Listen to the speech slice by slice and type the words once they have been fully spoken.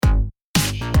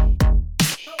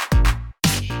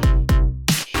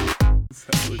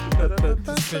Sent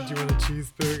you on a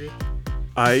cheeseburger.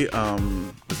 I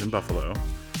was in Buffalo,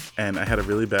 and I had a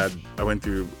really bad. I went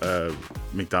through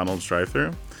McDonald's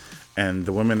drive-thru, and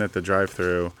the woman at the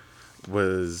drive-thru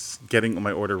was getting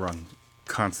my order wrong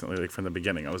constantly, like from the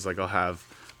beginning. I was like, I'll have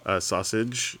a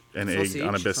sausage and egg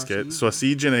on a biscuit,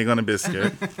 sausage and egg on a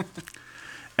biscuit.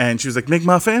 And she was like,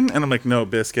 McMuffin? And I'm like, no,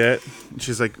 biscuit. And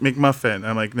she's like, McMuffin. And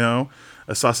I'm like, no,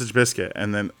 a sausage biscuit.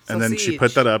 And then she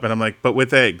put that up, and I'm like, but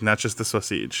with egg, not just the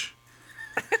sausage.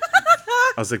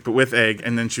 I was like, but with egg.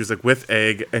 And then she was like, with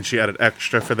egg, and she added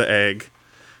extra for the egg.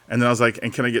 And then I was like,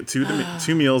 and can I get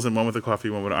two meals, and one with the coffee,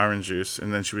 one with orange juice?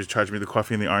 And then she was charging me the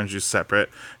coffee and the orange juice separate.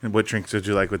 And what drinks would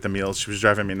you like with the meals? She was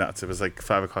driving me nuts. It was like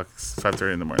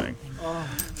 5:30 in the morning. Oh.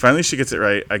 Finally, she gets it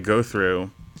right. I go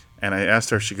through, and I asked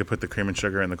her if she could put the cream and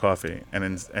sugar in the coffee.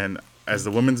 And as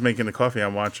the woman's making the coffee,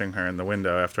 I'm watching her in the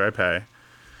window after I pay.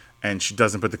 And she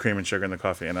doesn't put the cream and sugar in the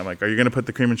coffee. And I'm like, are you going to put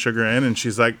the cream and sugar in? And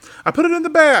she's like, I put it in the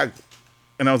bag.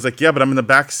 And I was like, yeah, but I'm in the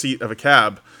back seat of a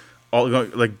cab.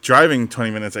 Like driving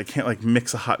 20 minutes, I can't like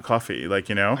mix a hot coffee, like,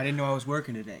 you know. I didn't know I was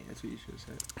working today. That's what you should have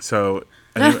said. So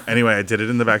anyway, I did it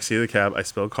in the backseat of the cab. I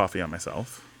spilled coffee on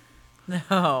myself.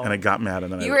 No. And I got mad,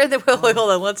 and then you were in the. Hold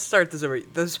on. Let's start this over.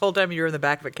 This whole time you were in the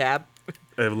back of a cab.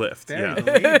 A lift. Yeah.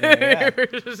 Yeah.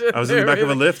 I was in the back of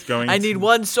a lift going. I need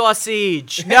one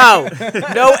sausage. No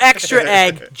extra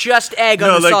egg. Just egg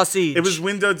on the sausage. It was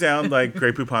window down, like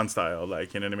Grey Poupon style,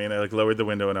 like, you know what I mean. I like lowered the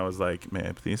window, and I was like, "May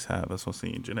I please have a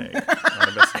sausage and egg?"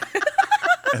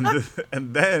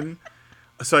 and then,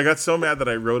 so I got so mad that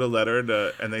I wrote a letter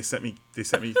and they sent me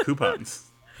coupons.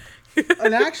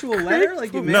 An actual letter?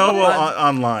 Like you No, well,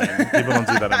 online. People don't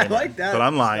do that anymore. I like that. But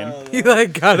online. You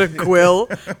like got a quill.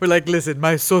 We're like, listen,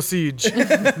 my sausage,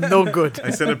 no good.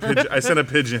 I sent a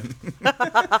pigeon.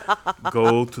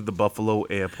 Go to the Buffalo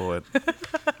airport. They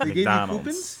gave you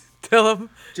McDonald's. coupons?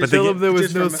 Tell them there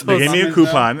was no sausage. They gave me a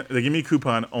coupon. They gave me a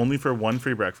coupon only for one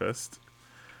free breakfast,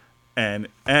 and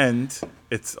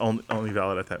it's only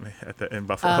valid in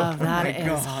Buffalo. Oh, that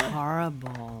is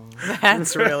horrible.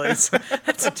 That's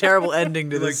a terrible ending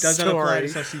to this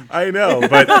story. I know,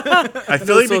 but I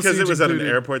feel like because it was at an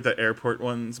included. airport, the airport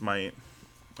ones might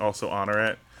also honor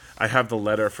it. I have the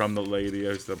letter from the lady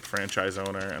who's the franchise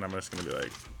owner, and I'm just gonna be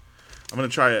like, I'm gonna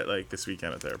try it like this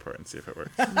weekend at the airport and see if it works.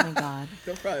 Oh my god.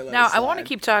 Now, I want to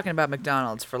keep talking about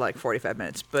McDonald's for like 45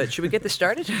 minutes, but should we get this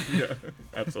started? Yeah,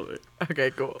 absolutely.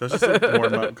 Okay, cool. That's just a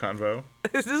warm up convo.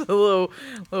 This is a little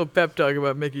pep talk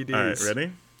about Mickey D's. All right,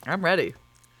 ready? I'm ready.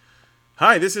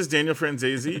 Hi, this is Daniel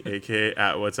Franzese, aka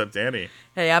at What's Up Danny,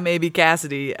 Hey, I'm A.B.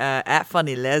 Cassidy, at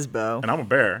Funny Lesbo. and I'm a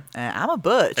bear, I'm a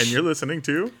Butch. and you're listening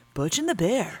to Butch and the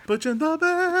Bear. Butch and the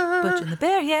Bear. Butch and the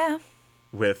Bear, yeah.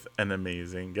 With an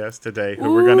amazing guest today,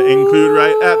 who we're going to include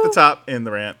right at the top in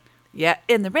the rant. Yeah,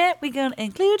 in the rant, we're going to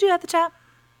include you at the top.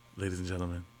 Ladies and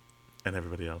gentlemen, and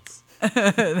everybody else. Miss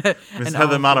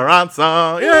Heather all-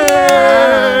 Matarazzo.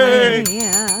 Yay!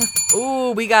 Yeah.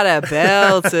 Ooh, we got a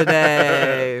bell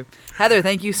today. Heather,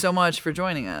 thank you so much for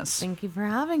joining us. Thank you for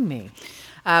having me.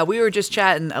 We were just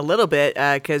chatting a little bit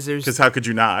because how could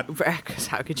you not? Because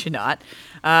how could you not?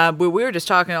 We were just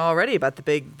talking already about the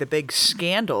big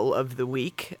scandal of the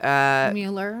week.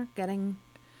 Mueller getting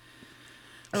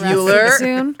arrested Mueller,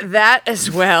 soon. that as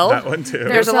well. That one too.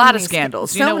 There's a so lot of many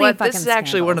scandals. so You know many what? This is fucking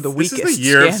actually one of the This weakest is the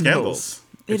year of scandals. scandals.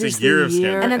 It It's is a year the of year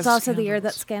scandals. And it's of also the year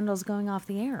that scandals. Scandal's going off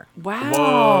the air. Wow.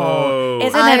 Whoa.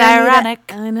 Isn't it Irony ironic?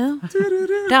 that- I know.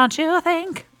 Don't you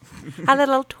think? A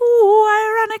little too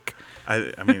ironic.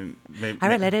 I mean, maybe. I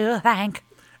really do think.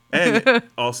 And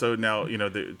also now,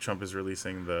 Trump is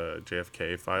releasing the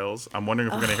JFK files. I'm wondering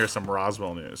if we're going to hear some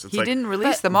Roswell news. It's He like didn't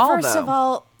release But them all, first though. of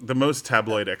all, the most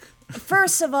tabloidic.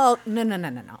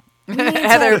 no. We need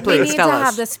Heather, to, please we need tell to us.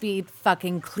 have this be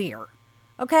fucking clear.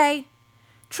 Okay?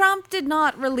 Trump did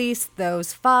not release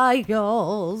those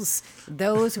files.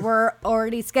 Those were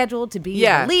already scheduled to be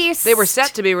released. they were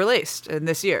set to be released in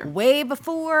this year. way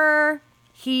before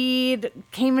he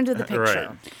came into the picture. Right.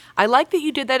 I like that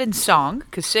you did that in song,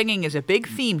 because singing is a big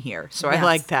theme here. So I Yes.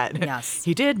 like that. Yes.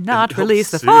 He did not It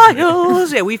release the helps soothe me.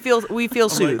 files. Yeah, we feel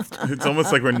soothed. It's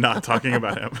almost like we're not talking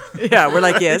about him. Yeah, we're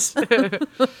like, yes.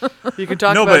 You can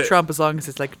talk No, about but- Trump as long as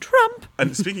it's like Trump.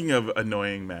 And speaking of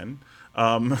annoying men,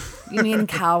 You mean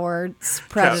cowards,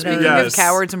 predators? Speaking Yes. of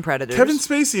cowards and predators. Kevin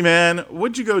Spacey, man,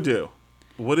 what'd you go do?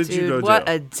 What did you go Dude, what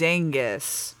do? a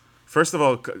dingus. First of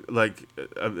all,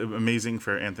 amazing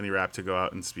for Anthony Rapp to go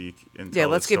out and speak and Yeah, tell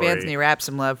let's his give story. Anthony Rapp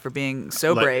some love for being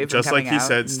so brave. Just and like coming he out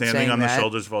said, and standing saying on the that.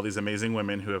 shoulders of all these amazing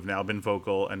women who have now been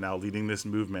vocal and now leading this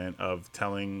movement of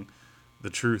telling the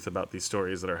truth about these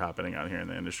stories that are happening out here in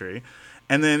the industry.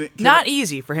 And then Not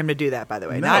easy for him to do that, by the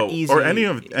way. No, not easy. or any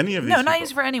of these No, not people.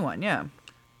 easy for anyone. Yeah.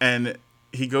 And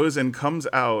he goes and comes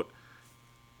out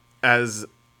as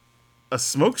a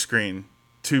smokescreen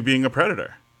to being a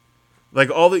predator. Like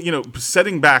all the,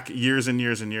 setting back years and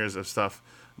years and years of stuff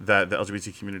that the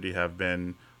LGBT community have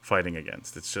been fighting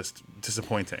against. It's just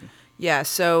disappointing. Yeah.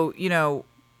 So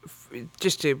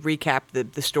just to recap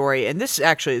the story, and this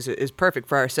actually is perfect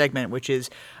for our segment, which is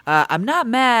I'm not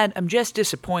mad, I'm just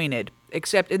disappointed.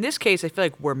 Except in this case, I feel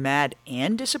like we're mad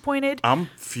and disappointed. I'm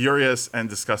furious and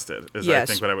disgusted is Yes.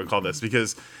 I think what I would call this,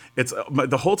 because it's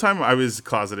the whole time I was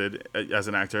closeted as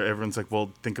an actor, everyone's like,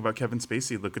 well, think about Kevin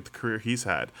Spacey, look at the career he's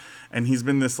had, and he's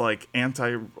been this like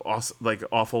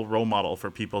awful role model for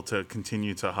people to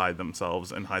continue to hide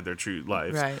themselves and hide their true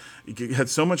lives. Right. He had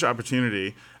so much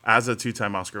opportunity as a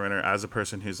 2-time Oscar winner, as a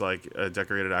person who's like a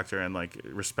decorated actor and like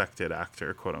respected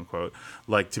actor, quote unquote,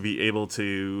 like to be able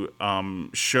to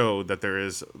show that there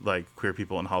is like queer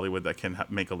people in Hollywood that can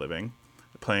make a living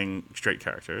playing straight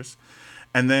characters,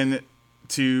 and then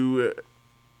to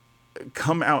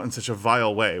come out in such a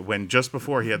vile way when just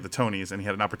before he had the Tonys and he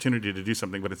had an opportunity to do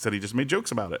something, but instead he just made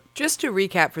jokes about it. Just to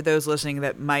recap for those listening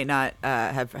that might not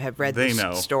have read They this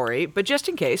know. story, but just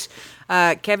in case,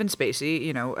 Kevin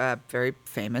Spacey, very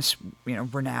famous,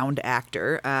 renowned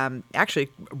actor, actually,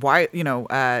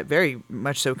 very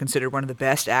much so considered one of the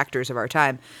best actors of our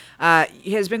time,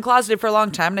 he has been closeted for a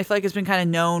long time, and I feel like it's been kind of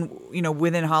known,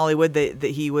 within Hollywood that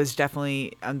he was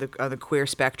definitely on the queer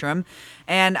spectrum,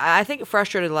 and I think it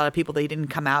frustrated a lot of people that he didn't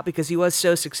come out because he was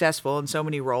so successful in so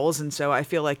many roles, and so I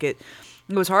feel like it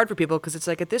was hard for people because it's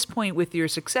like at this point with your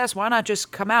success, why not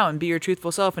just come out and be your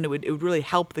truthful self, and it would really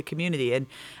help the community, and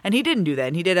he didn't do that,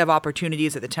 and he did have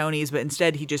opportunities at the Tonys, but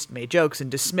instead he just made jokes and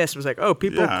dismissed, was like, oh,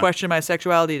 people Yeah. question my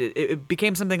sexuality. It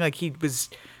became something like he was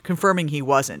confirming he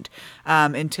wasn't,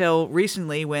 until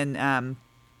recently when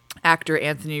actor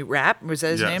Anthony Rapp, was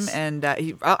that his Yes. name? And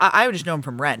I would just know him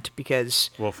from Rent because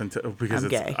Because I'm it's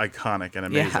gay. iconic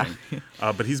and Yeah. amazing.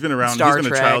 But he's been around. Star He's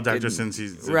been a Trek child actor and- since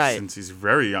he's right.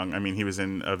 very young. I mean, he was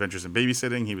in Adventures in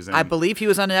Babysitting. He was in. I believe he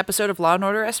was on an episode of Law and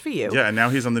Order SVU. Yeah, and now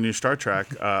he's on the new Star Trek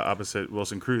opposite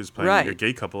Wilson Cruz, playing Right. a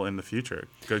gay couple in the future.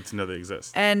 Good to know they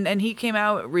exist. And he came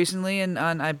out recently on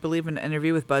I believe an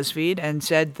interview with BuzzFeed and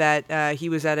said that he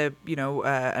was at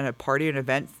a party, an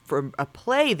event for a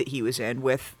play that he was in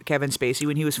with Kevin Spacey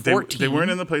when he was 14. They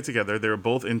weren't in the play together. They were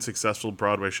both in successful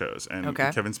Broadway shows. And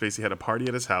Okay. Kevin Spacey had a party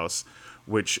at his house,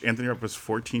 which Anthony Rapp was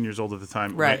 14 years old at the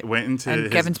time. Right. Went into and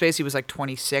his, Kevin Spacey was like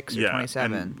 26 or yeah,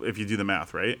 27. and if you do the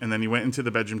math, right? And then he went into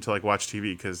the bedroom to like watch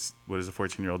TV because what does a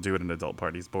 14-year-old do at an adult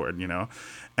party? He's bored,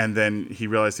 And then he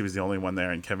realized he was the only one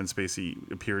there, and Kevin Spacey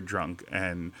appeared drunk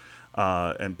and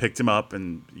picked him up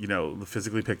and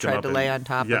physically picked him Tried up. to and, lay on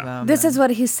top yeah. of him. This is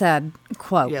what he said,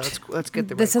 quote. Yeah, let's get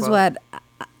the This right is quote. what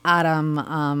Adam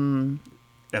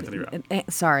Anthony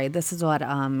Rapp. sorry, this is what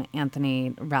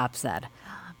Anthony Rapp said.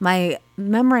 My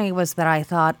memory was that I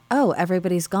thought, oh,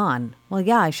 everybody's gone. Well,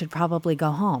 yeah, I should probably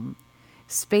go home.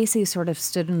 Spacey sort of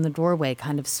stood in the doorway,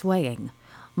 kind of swaying.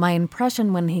 My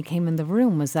impression when he came in the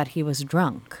room was that he was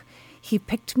drunk. He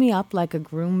picked me up like a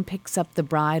groom picks up the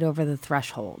bride over the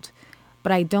threshold.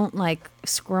 But I don't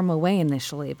squirm away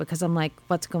initially because I'm like,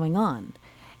 what's going on?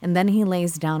 And then he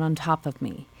lays down on top of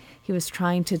me. He was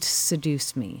trying to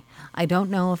seduce me. I don't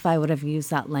know if I would have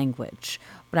used that language,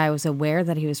 but I was aware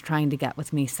that he was trying to get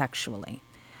with me sexually.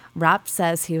 Rapp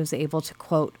says he was able to,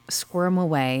 quote, squirm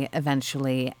away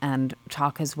eventually and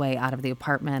talk his way out of the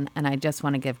apartment. And I just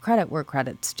want to give credit where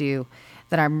credit's due,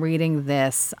 that I'm reading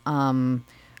this from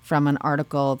an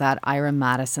article that Ira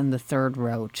Madison III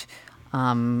wrote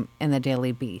in the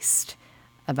Daily Beast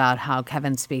about how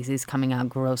Kevin Spacey's coming out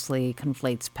grossly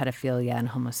conflates pedophilia and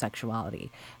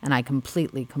homosexuality. And I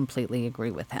completely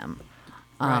agree with him.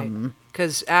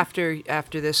 Because after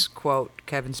this quote,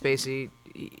 Kevin Spacey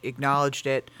acknowledged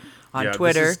it on Yeah,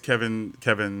 Twitter. this is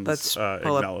Kevin's Let's pull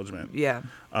up- acknowledgement. Yeah.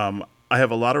 I have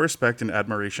a lot of respect and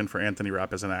admiration for Anthony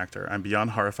Rapp as an actor. I'm beyond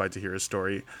horrified to hear his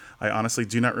story. I honestly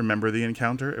do not remember the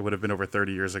encounter. It would have been over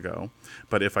 30 years ago.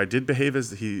 But if I did behave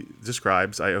as he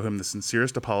describes, I owe him the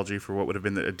sincerest apology for what would have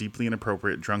been a deeply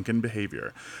inappropriate drunken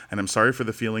behavior. And I'm sorry for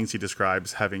the feelings he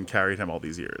describes having carried him all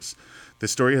these years.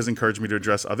 This story has encouraged me to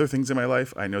address other things in my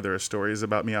life. I know there are stories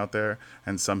about me out there,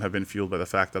 and some have been fueled by the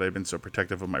fact that I've been so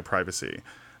protective of my privacy.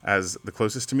 As the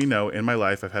closest to me know, in my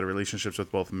life, I've had relationships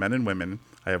with both men and women.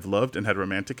 I have loved and had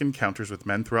romantic encounters with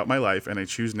men throughout my life, and I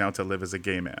choose now to live as a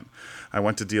gay man. I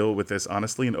want to deal with this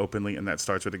honestly and openly, and that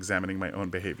starts with examining my own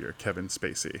behavior. Kevin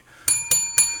Spacey.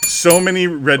 so many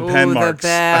red pen Ooh, the marks. I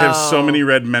have so bell.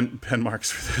 many pen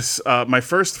marks for this. My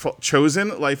first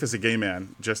chosen life as a gay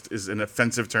man just is an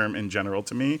offensive term in general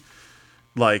to me.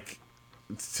 Like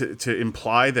to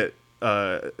imply that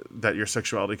that your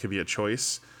sexuality could be a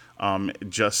choice,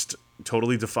 just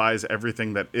totally defies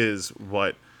everything that is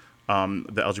what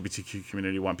the LGBTQ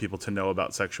community want people to know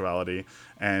about sexuality,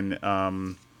 and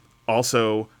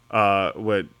also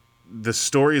what the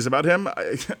stories about him.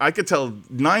 I could tell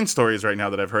 9 stories right now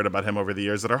that I've heard about him over the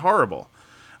years that are horrible.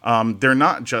 They're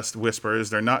not just whispers.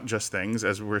 They're not just things,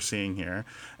 as we're seeing here.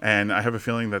 And I have a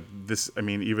feeling that this, I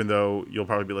mean, even though you'll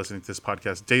probably be listening to this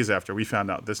podcast days after we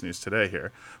found out this news today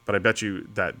here, but I bet you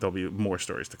that there'll be more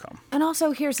stories to come. And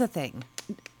also, here's the thing.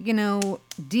 You know,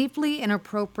 deeply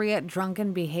inappropriate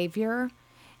drunken behavior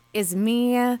is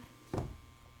me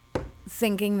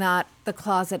thinking that the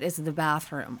closet is the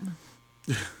bathroom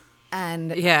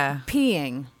and Yeah.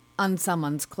 peeing on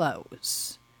someone's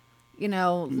clothes. You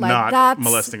know, like Not that's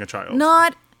molesting a child.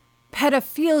 Not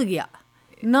pedophilia.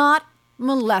 Not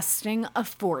molesting a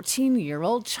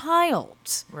 14-year-old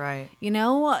child. Right. You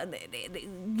know,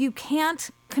 you can't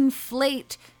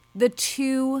conflate the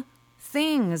two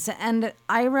things. And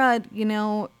Ira, you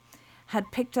know,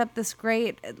 had picked up this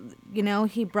great, you know,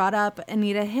 he brought up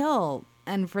Anita Hill.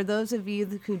 And for those of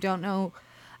you who don't know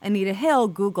Anita Hill,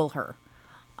 Google her.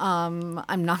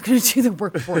 I'm not going to do the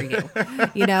work for you,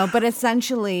 you know, but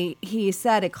essentially he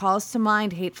said it calls to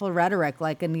mind hateful rhetoric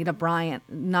like Anita Bryant,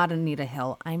 not Anita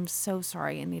Hill. I'm so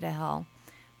sorry, Anita Hill.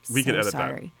 We could So edit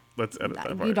sorry. that. Let's edit that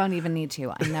You part. don't even need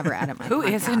to. I never edit my Who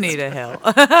is podcast. Anita Hill?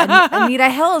 Anita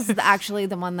Hill is actually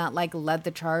the one that like led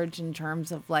the charge in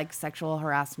terms of like sexual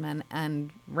harassment and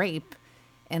rape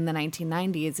in the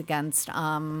 1990s against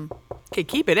Okay,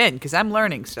 keep it in because I'm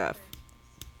learning stuff.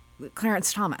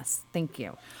 Clarence Thomas. Thank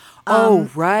you. Oh,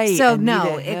 right. So Anita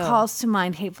no, it Hill. calls to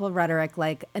mind hateful rhetoric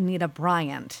like Anita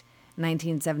Bryant,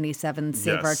 1977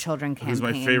 Save Our Children campaign. Who's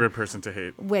my favorite person to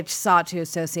hate. Which sought to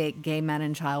associate gay men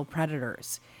and child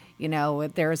predators. You know,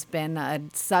 there's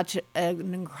been such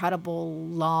an incredible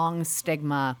long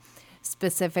stigma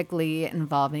specifically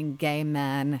involving gay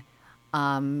men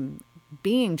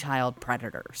being child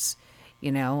predators.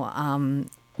 You know,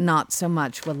 not so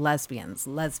much with lesbians.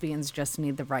 Lesbians just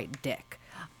need the right dick.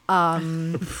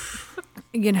 You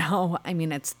know, I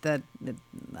mean, it's I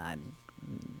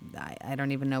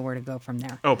don't even know where to go from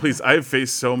there. Oh, please. I've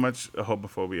faced so much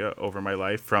homophobia over my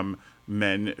life from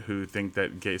men who think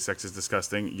that gay sex is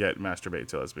disgusting, yet masturbate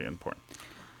to lesbian porn.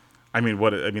 I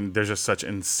mean, there's just such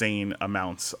insane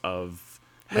amounts of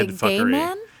head Wait, fuckery. gay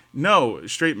men? No,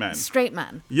 straight men. Straight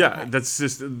men. Yeah, Okay. that's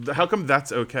just, how come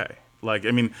that's okay? Like,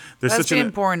 I mean, there's such Lesbian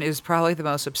an... porn is probably the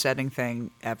most upsetting thing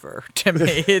ever to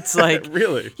me. It's like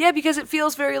Really? Yeah, because it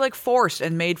feels very like forced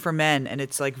and made for men, and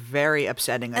it's like very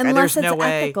upsetting. Like, Unless there's no it's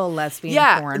way. ethical lesbian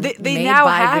yeah, porn they made now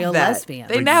by have real that. lesbians.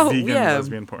 They Like now, vegan yeah.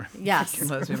 lesbian porn. Yes.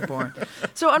 Lesbian porn.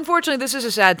 So unfortunately, this is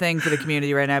a sad thing for the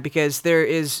community right now because there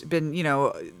is been, you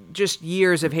know, just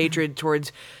years of hatred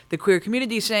towards the queer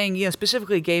community, saying, you know,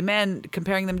 specifically gay men,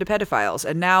 comparing them to pedophiles,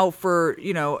 and now for,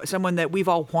 you know, someone that we've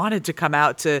all wanted to come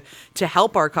out to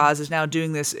help our cause is now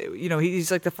doing this. You know,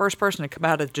 he's like the first person to come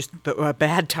out of just a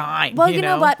bad time. Well, you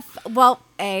know what? Well,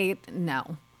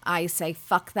 no. I say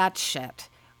fuck that shit.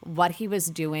 What he was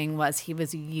doing was he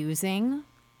was using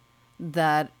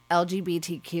the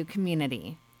LGBTQ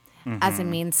community as a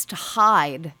means to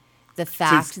hide the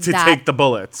fact To that take the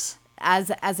bullets.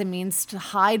 as a means to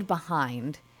hide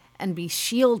behind and be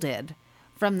shielded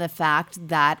from the fact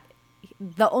that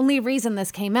the only reason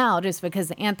this came out is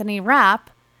because Anthony Rapp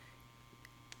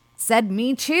said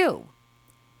me too,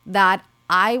 that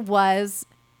I was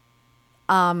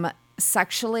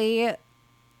sexually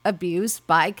abused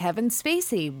by Kevin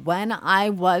Spacey when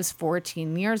I was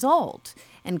 14 years old.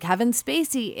 And Kevin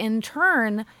Spacey, in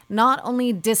turn, not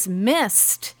only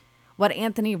dismissed what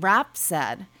Anthony Rapp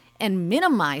said and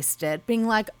minimized it, being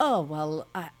like, oh, well,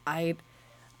 I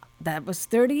that was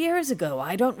 30 years ago.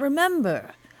 I don't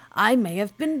remember. I may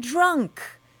have been drunk.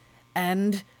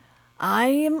 And I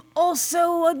am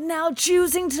also now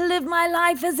choosing to live my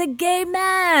life as a gay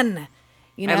man.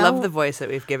 You know? I love the voice that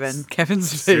we've given Kevin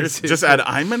Seriously, Spacey. just add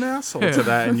 "I'm an asshole" to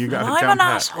that, and you got it I'm down an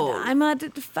pat. asshole. I'm a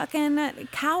fucking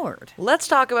coward. Let's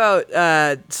talk about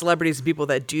celebrities and people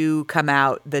that do come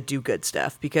out that do good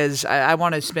stuff, because I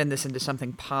want to spin this into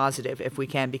something positive if we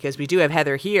can, because we do have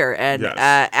Heather here. And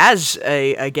Yes. as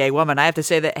a gay woman, I have to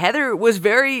say that Heather was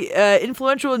very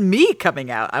influential in me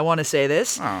coming out. I want to say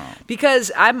this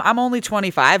because I'm only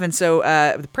 25. And so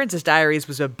The Princess Diaries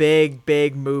was a big,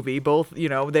 big movie. Both, you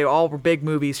know, they all were big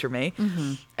movies for me.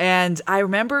 And I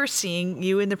remember seeing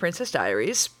you in The Princess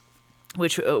Diaries.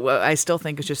 which I still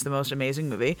think is just the most amazing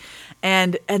movie.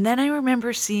 And then I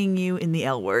remember seeing you in The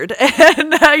L Word.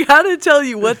 And I gotta tell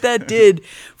you what that did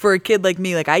for a kid like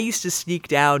me. Like, I used to sneak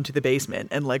down to the basement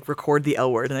and like record The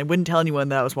L Word, and I wouldn't tell anyone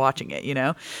that I was watching it, you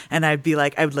know? And I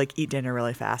would like eat dinner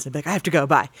really fast and be like, I have to go,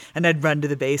 bye. And I'd run to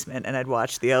the basement and I'd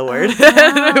watch The L Word. Oh,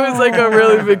 And it was like a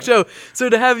really big show. So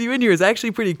to have you in here is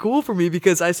actually pretty cool for me,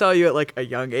 because I saw you at like a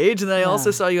young age, and then I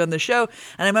also saw you on the show.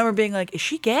 And I remember being like, is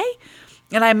she gay?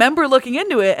 And I remember looking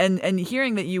into it and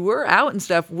hearing that you were out and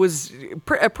stuff was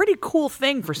a pretty cool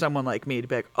thing for someone like me to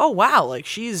be like, oh, wow, like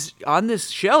she's on this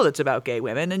show that's about gay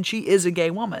women and she is a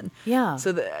gay woman. Yeah.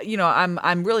 So,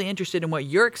 I'm really interested in what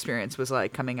your experience was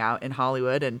like coming out in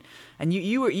Hollywood. And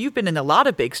you've been in a lot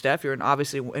of big stuff. You're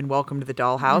obviously in Welcome to the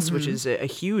Dollhouse, which is a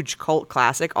huge cult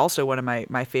classic, also one of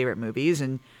my favorite movies.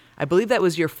 And I believe that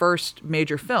was your first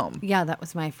major film. Yeah, that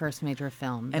was my first major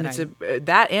film. And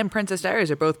that and Princess Diaries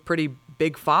are both pretty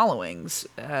big followings.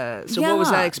 So what was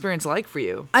that experience like for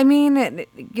you? I mean,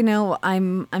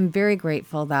 I'm very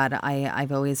grateful that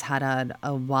I've always had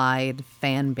a wide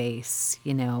fan base,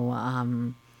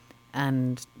 and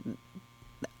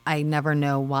I never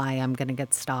know why I'm going to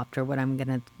get stopped or what I'm going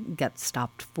to get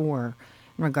stopped for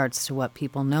in regards to what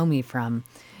people know me from,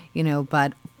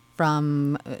 but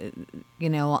from,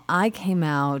 I came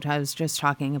out, I was just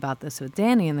talking about this with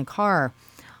Danny in the car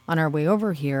on our way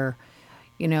over here.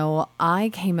 I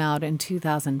came out in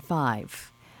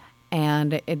 2005,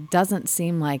 and it doesn't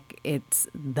seem like it's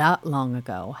that long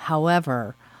ago.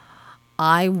 However,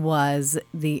 I was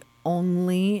the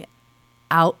only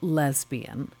out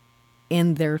lesbian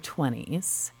in their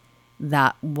 20s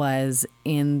that was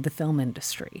in the film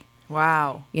industry.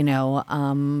 Wow.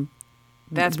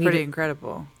 That's pretty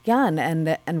incredible. Yeah,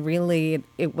 and really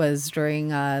it was during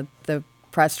the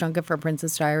press junket for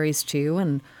Princess Diaries 2,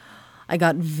 and I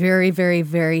got very, very,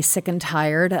 very sick and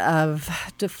tired of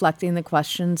deflecting the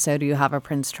question, so do you have a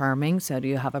Prince Charming? So do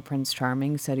you have a Prince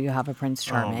Charming? So do you have a Prince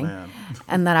Charming? Oh, man.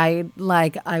 And then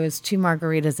I was 2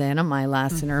 margaritas in on my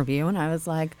last interview, and I was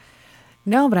like,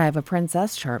 no, but I have a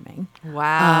Princess Charming.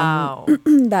 Wow.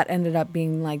 That ended up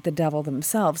being like the devil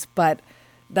themselves, but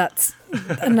that's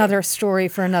another story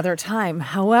for another time.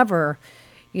 However,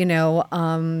 it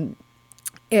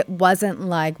wasn't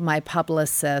like my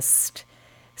publicist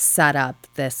set up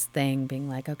this thing being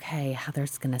like, okay,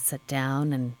 Heather's going to sit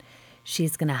down and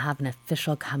she's going to have an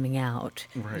official coming out.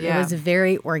 Right. Yeah. It was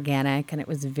very organic and it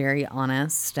was very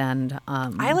honest. And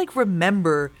I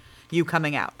remember you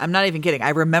coming out. I'm not even kidding. I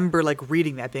remember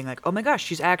reading that being like, oh my gosh,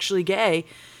 she's actually gay.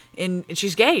 And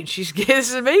she's gay. She's gay. This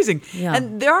is amazing. Yeah.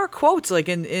 And there are quotes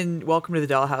in Welcome to the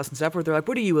Dollhouse and stuff where they're like,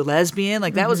 what are you, a lesbian?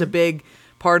 Like that was a big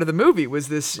part of the movie, was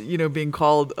this, being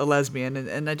called a lesbian.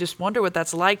 And I just wonder what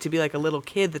that's like to be like a little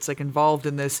kid that's like involved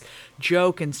in this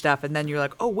joke and stuff. And then you're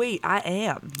like, oh wait, I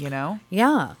am, yeah.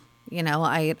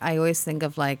 I always think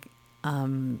of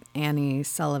Annie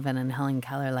Sullivan and Helen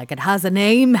Keller, like, it has a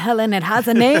name, Helen, it has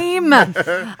a name.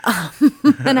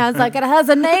 And I was like, it has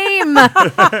a name.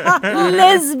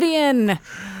 Lesbian.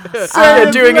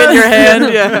 Doing it in your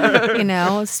hand.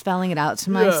 Yeah. Spelling it out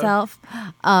to myself.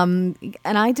 And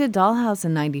I did Dollhouse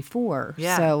in 94.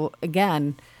 Yeah. So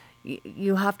again,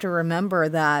 you have to remember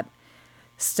that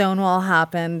Stonewall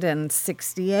happened in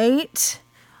 68.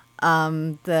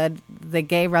 The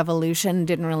gay revolution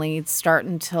didn't really start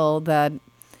until the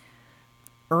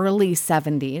early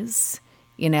 70s,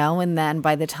 and then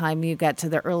by the time you get to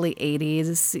the early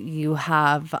 80s, you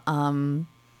have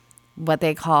what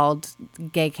they called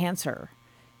gay cancer,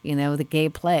 the gay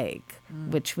plague,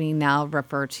 which we now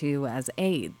refer to as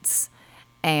AIDS.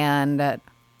 And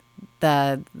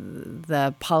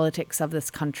the politics of this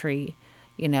country,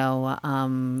 the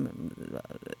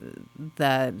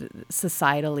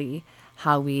societally,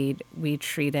 how we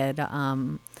treated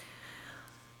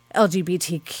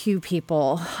LGBTQ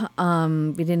people.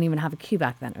 We didn't even have a Q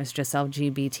back then. It was just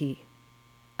LGBT.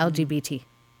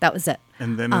 That was it.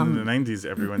 And then in the 90s,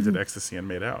 everyone did ecstasy and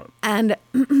made out. And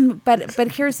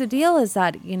but here's the deal: is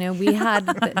that we had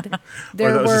there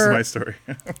Or that was were just my story.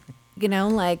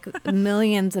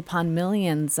 Millions upon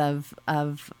millions of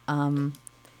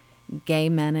gay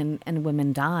men and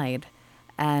women died,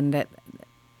 and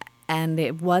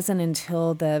it wasn't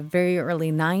until the very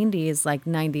early 90s, like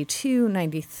 92,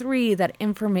 93, that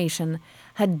information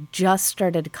had just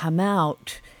started to come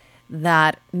out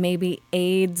that maybe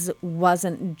AIDS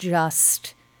wasn't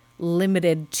just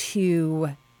limited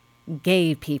to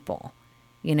gay people,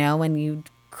 and you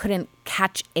couldn't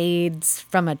catch AIDS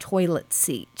from a toilet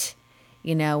seat,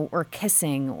 or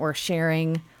kissing or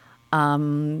sharing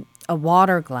a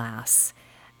water glass.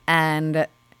 And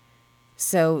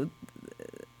so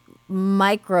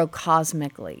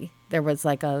microcosmically, there was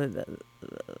like a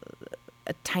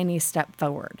tiny step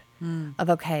forward of,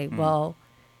 okay, well,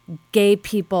 gay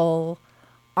people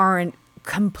aren't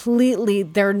completely,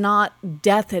 they're not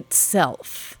death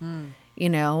itself, you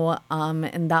know?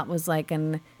 And that was like,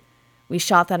 and we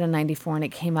shot that in 94 and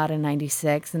it came out in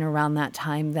 96. And around that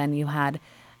time, then you had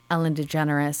Ellen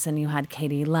DeGeneres and you had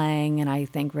Katie Lang. And I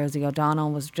think Rosie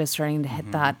O'Donnell was just starting to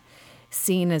hit that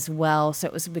scene as well. So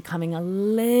it was becoming a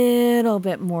little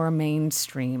bit more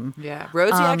mainstream. Yeah.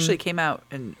 Rosie actually came out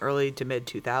in early to mid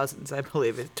 2000s, I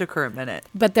believe. It took her a minute.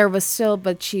 But there was still,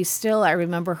 but she still, I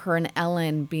remember her and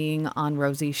Ellen being on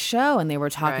Rosie's show and they were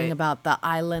talking Right. about the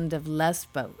island of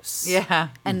Lesbos. Yeah.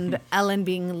 And Ellen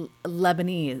being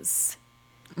Lebanese,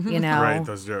 you know? Right,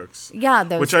 those jokes. Yeah,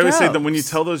 those Which I always say that when you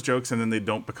jokes. tell those jokes and then they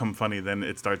don't become funny, then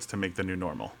it starts to make the new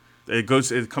normal. It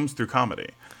comes through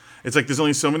comedy. It's like there's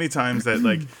only so many times that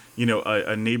like, you know,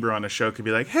 a neighbor on a show could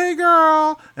be like, "Hey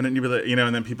girl," and then you'd be like, you know,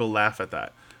 and then people laugh at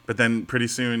that. But then pretty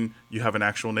soon you have an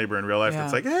actual neighbor in real life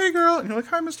that's Yeah. like, "Hey girl," and you're like,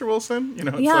 "Hi, Mr. Wilson," you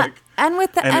know, it's Yeah, like, and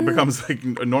with the and it becomes like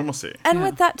a normalcy. And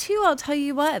with that too, I'll tell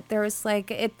you what, there's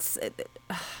like I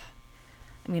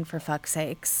mean, for fuck's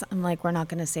sakes, I'm like, we're not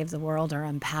going to save the world or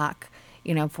unpack,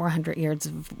 you know, 400 years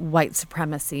of white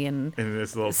supremacy and And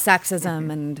it's a little.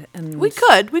 sexism and We could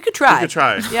try. We could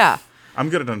try. Yeah. I'm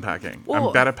good at unpacking. Well,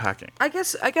 I'm bad at packing. I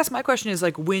guess my question is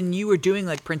like when you were doing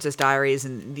like Princess Diaries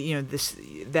and you know this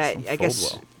that Some I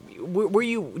guess fold were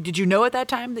you did you know at that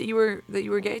time that you were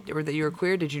gay or that you were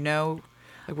queer? Did you know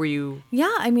like were you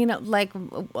Yeah, I mean, like,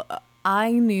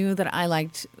 I knew that I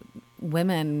liked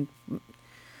women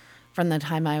from the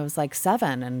time I was like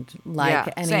 7, and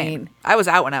like same. I was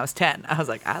out when I was 10. I was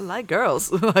like I like girls.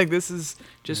 Like this is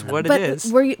just what But it is.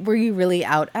 were you really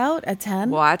out at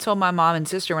 10? Well, I told my mom and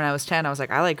sister when I was 10, I was like,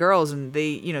 I like girls. And they,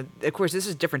 you know, of course, this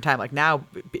is a different time. Like now,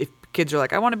 if kids are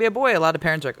like, I want to be a boy, a lot of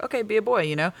parents are like, okay, be a boy,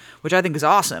 you know, which I think is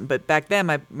awesome. But back then,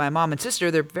 my mom and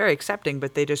sister, they're very accepting,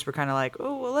 but they just were kind of like,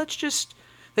 oh, well,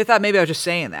 they thought maybe I was just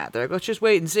saying that. They're like, let's just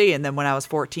wait and see. And then when I was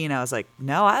 14, I was like,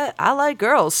 no, I like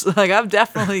girls. Like, I'm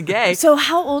definitely gay. So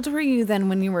how old were you then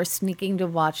when you were sneaking to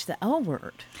watch The L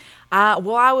Word?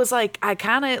 Well, I was like, I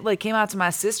kind of like came out to my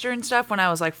sister and stuff when I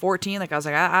was like 14. Like I was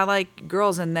like, I like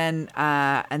girls, and then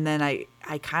I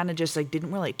kind of just like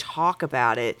didn't really talk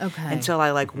about it Okay. until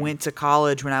I like went to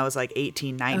college when I was like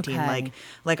 18, 19. Okay.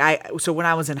 So when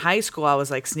I was in high school, I was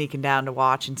like sneaking down to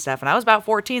watch and stuff, and I was about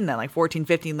 14 then, like 14,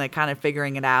 15, like kind of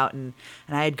figuring it out, and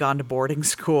I had gone to boarding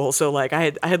school, so like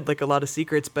I had like a lot of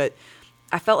secrets, but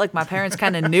I felt like my parents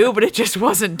kind of knew, but it just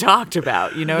wasn't talked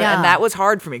about, you know? Yeah. And that was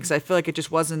hard for me because I feel like it just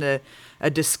wasn't a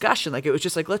discussion. Like it was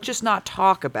just like, let's just not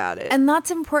talk about it. And that's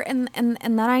important, and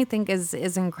that I think is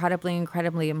incredibly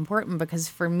important, because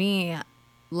for me,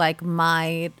 like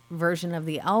my version of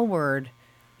the L Word,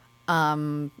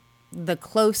 the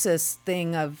closest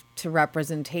thing to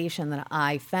representation that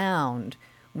I found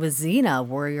was Xena,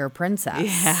 Warrior Princess.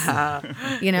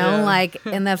 Yeah. You know, like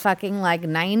in the fucking like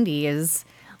 90s,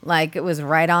 like it was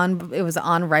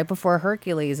on right before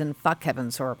Hercules, and fuck Kevin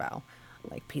Sorbo,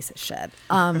 like piece of shit.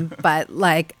 But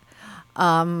like,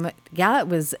 yeah, it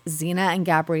was Xena and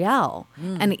Gabrielle.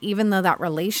 And even though that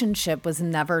relationship was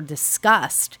never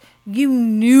discussed, you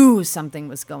knew something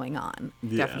was going on.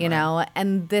 Yeah. You know,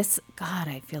 and this, God,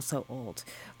 I feel so old,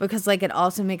 because like it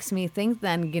also makes me think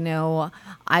then, you know,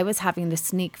 I was having to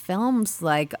sneak films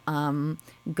like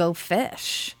Go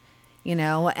Fish, you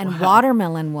know, and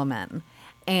Watermelon Woman.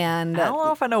 And I don't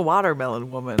know if I know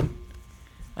Watermelon Woman.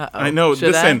 Uh-oh. I know.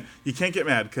 Should Listen, you can't get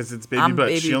mad because it's Baby I'm Butch.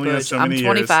 Baby She only has Butch. so I'm many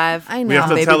 25. I years. know. We have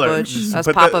to Baby tell her. Butch. That's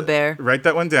Put Papa Bear. Write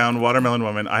that one down. Watermelon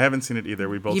Woman. I haven't seen it either.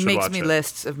 We both He should makes watch me it.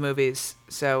 lists of movies,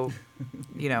 so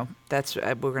you know that's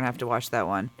we're gonna have to watch that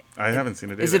one. I haven't seen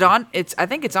it either. Is it on? I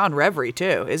think it's on Reverie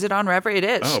too. Is it on Reverie? It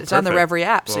is. Oh, it's on the perfect. Reverie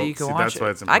app, so Well, you can see, watch that's it. why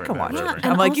it's I can important watch to have it.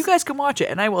 Reverie. I'm like, also- you guys can watch it,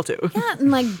 and I will too. yeah, and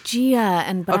like Gia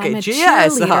and But Okay, I'm a Gia Cheerleader.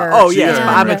 is the oh yes, Gia,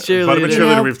 I'm a right. cheerleader. But I'm a You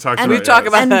cheerleader. know, We've talked and about we talk yes.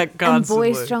 about and, that and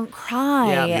constantly. Boys Don't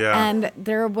Cry. Yeah. Yeah. And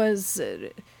there was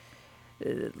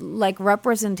like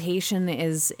representation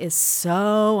is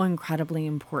so incredibly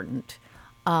important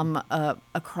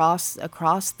across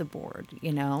the board,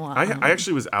 you know. I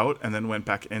actually was out and then went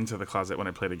back into the closet when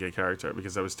I played a gay character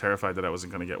because I was terrified that I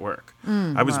wasn't going to get work.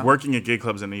 I was working at gay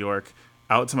clubs in New York,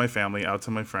 out to my family, out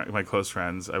to my close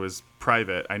friends. I was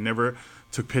private. I never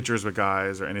took pictures with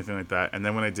guys or anything like that. And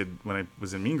then when I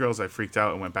was in Mean Girls, I freaked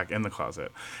out and went back in the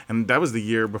closet. And that was the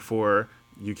year before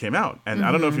you came out. And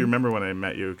I don't know if you remember when I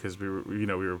met you because we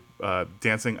were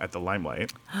dancing at the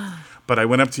Limelight. But I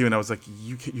went up to you and I was like,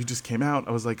 you just came out.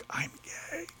 I was like, I'm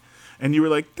gay. And you were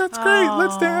like, that's great.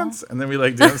 Let's dance. And then we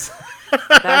like danced.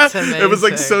 That's amazing. It was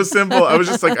like so simple. I was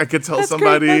just like, I could tell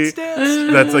somebody Let's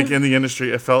dance. that's like in the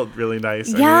industry. It felt really nice.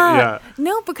 I mean, Yeah.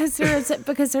 No, because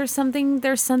there's something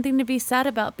to be said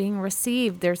about being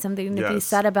received. There's something to be Yes.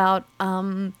 said about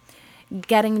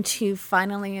getting to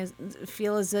finally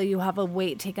feel as though you have a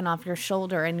weight taken off your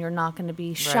shoulder and you're not going to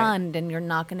be shunned and you're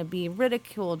not going to be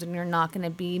ridiculed and you're not going to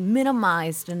be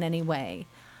minimized in any way.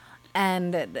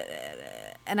 And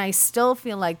I still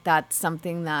feel like that's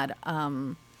something that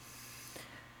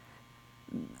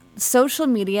social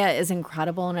media is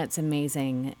incredible and it's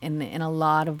amazing in a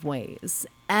lot of ways.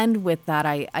 And with that,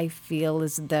 I feel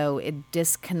as though it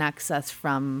disconnects us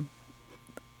from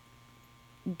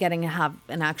getting to have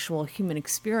an actual human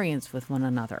experience with one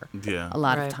another. Yeah. A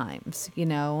lot Right. of times,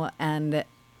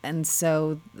 and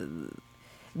so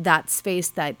that space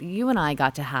that you and I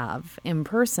got to have in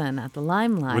person at the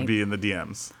Limelight Would be in the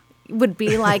DMs. would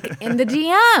be like in the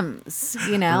DMs,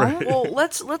 Well,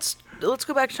 let's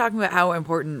go back to talking about how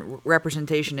important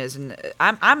representation is, and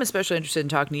I'm especially interested in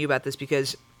talking to you about this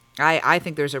because I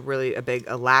think there's a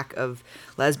lack of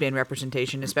lesbian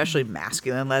representation, especially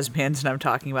masculine lesbians, and I'm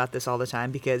talking about this all the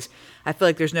time because I feel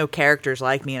like there's no characters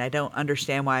like me, and I don't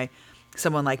understand why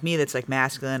someone like me that's like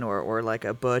masculine or like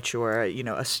a butch or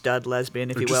a stud lesbian,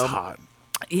 if They're you just will. hot.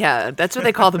 Yeah, that's what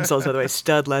they call themselves, by the way,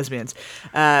 stud lesbians,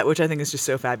 which I think is just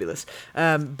so fabulous.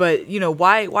 But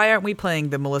why aren't we playing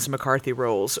the Melissa McCarthy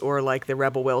roles or like the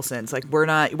Rebel Wilsons? Like we're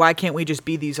not. Why can't we just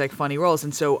be these like funny roles?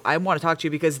 And so I want to talk to you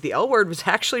because the L Word was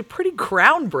actually pretty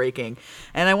groundbreaking,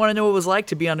 and I want to know what it was like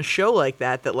to be on a show like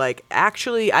that. That like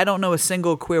actually, I don't know a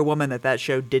single queer woman that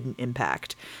show didn't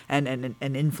impact and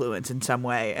influence in some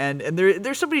way. And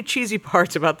there's so many cheesy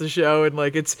parts about the show, and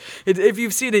like it's if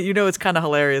you've seen it, it's kind of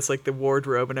hilarious, like the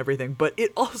wardrobe and everything, but it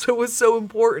also was so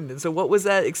important. And so what was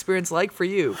that experience like for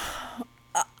you?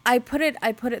 I put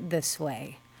it this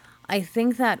way. I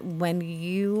think that when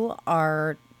you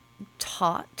are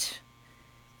taught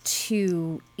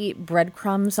to eat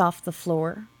breadcrumbs off the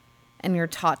floor and you're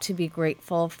taught to be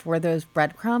grateful for those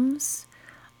breadcrumbs,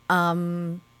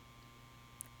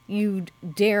 you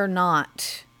dare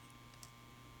not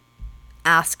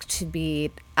ask to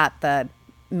be at the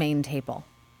main table.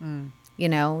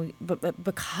 But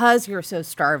because you're so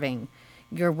starving,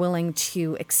 you're willing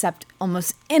to accept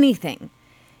almost anything,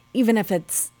 even if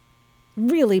it's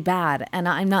really bad. And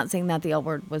I'm not saying that the L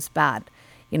Word was bad,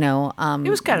 It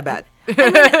was kind of bad. It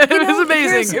was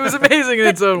amazing. It was amazing in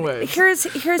its own way. Here's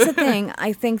the thing.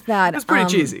 I think that It was pretty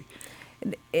cheesy.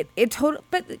 It total,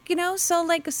 but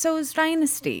so is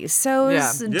Dynasty, so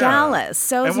is Yeah. Dallas,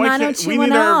 so is And why can't we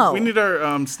 90210. need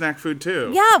our snack food too?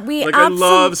 Yeah, we I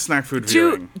love absol- snack food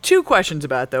viewing. Two questions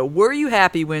about it, though. Were you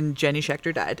happy when Jenny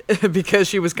Schechter died? Because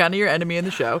she was kind of your enemy in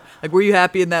the show. Like, were you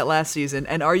happy in that last season?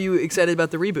 And are you excited about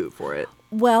the reboot for it?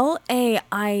 Well,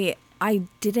 I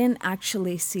didn't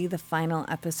actually see the final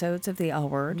episodes of the L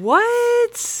Word.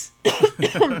 What?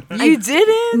 You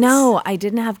didn't? No, I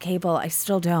didn't have cable. I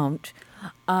still don't.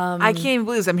 I can't even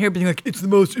believe this. I'm here being like, it's the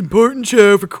most important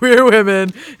show for queer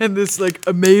women, and this like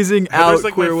amazing out Heather's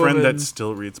like my queer friend woman. that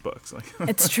still reads books. Like,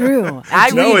 It's true. I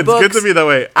no, read it's books. good to be that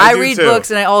way. I do read too. books,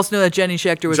 and I also know that Jenny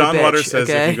Schechter was John a bitch. Waters says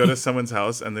okay? if you go to someone's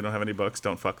house and they don't have any books,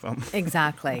 don't fuck them.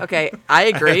 Exactly. Okay, I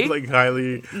agree. like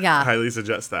highly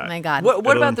suggest that. My God. What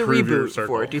It'll about the improve your reboot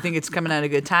circle. for it? Do you think it's coming at a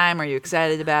good time? Are you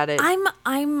excited about it?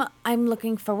 I'm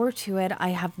looking forward to it.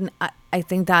 I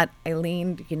think that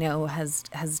Eileen,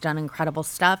 has done incredible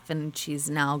stuff, and she's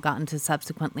now gotten to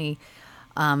subsequently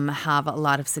have a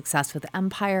lot of success with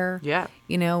Empire. Yeah.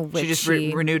 Which she just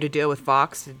renewed a deal with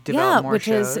Fox to develop more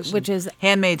shows. which is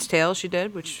Handmaid's Tale. She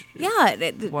did, which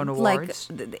won awards.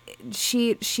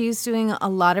 She's doing a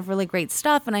lot of really great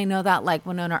stuff, and I know that like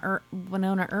Winona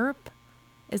Earp,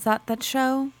 is that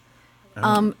show? I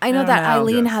know I don't that know.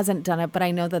 Eileen Yes. hasn't done it, but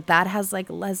I know that has like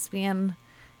lesbian.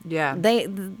 Yeah.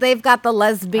 They've got the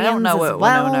lesbians. I don't know as what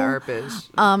well. Winona Earp is,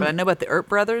 but I know about the Earp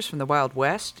brothers from the Wild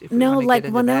West. If we No, wanna like get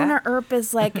into Winona that. Earp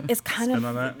is like is kind Spin of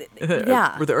on that?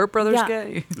 yeah. Were the Earp brothers Yeah.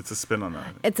 gay? It's a spin on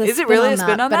that. It's a Is it spin really on a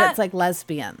spin that, on but that? it's like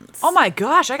lesbians. Oh my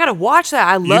gosh, I gotta watch that.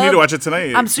 I love. You need to watch it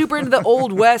tonight. I'm super into the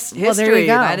Old West history. Well, there you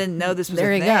go. And I didn't know this was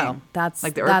There a you thing. go. That's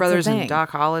like the Earp a brothers thing. and Doc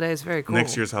Holliday is very cool.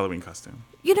 Next year's Halloween costume.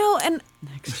 And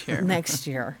Next year. next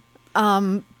year.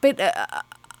 But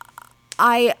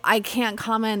I can't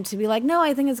comment to be like, no,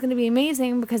 I think it's going to be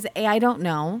amazing because A, I don't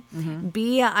know. Mm-hmm.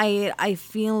 B, I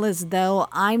feel as though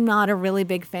I'm not a really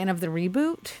big fan of the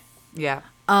reboot. Yeah.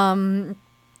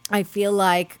 I feel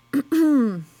like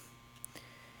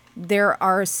there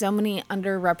are so many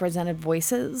underrepresented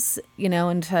voices,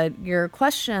 and to your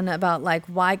question about like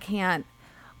why can't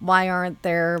Why aren't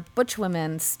there butch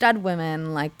women, stud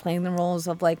women, like playing the roles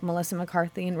of like Melissa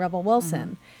McCarthy and Rebel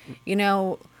Wilson? You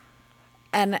know,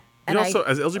 and also,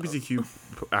 as LGBTQ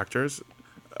actors,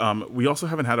 we also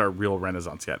haven't had our real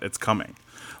renaissance yet. It's coming.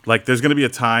 Like, there's going to be a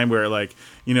time where, like,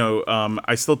 you know,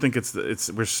 I still think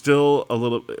we're still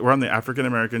we're on the African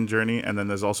American journey, and then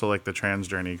there's also like the trans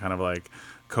journey, kind of like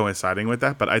coinciding with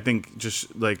that. But I think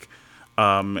just like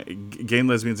gay and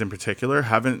lesbians in particular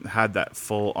haven't had that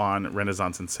full on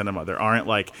renaissance in cinema. There aren't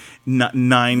like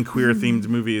 9 queer themed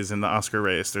movies in the Oscar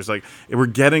race. There's like, we're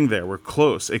getting there. We're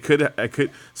close.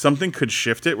 Something could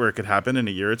shift it where it could happen in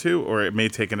a year or two, or it may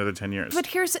take another 10 years. But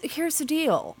here's the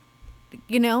deal.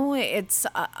 You know, it's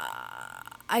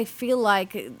I feel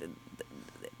like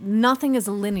nothing is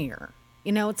linear.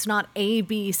 You know, it's not A,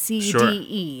 B, C, Sure.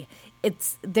 D, E.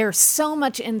 There's so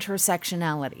much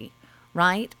intersectionality,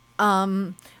 right?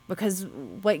 Because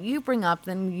what you bring up,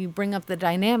 then you bring up the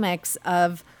dynamics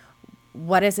of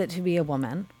what is it to be a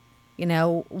woman? You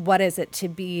know, what is it to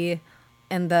be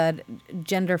in the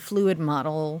gender fluid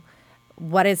model?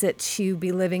 What is it to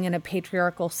be living in a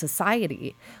patriarchal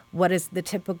society? What is the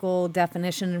typical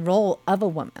definition and role of a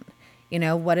woman? You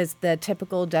know, what is the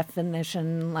typical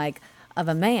definition like of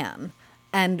a man?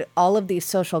 And all of these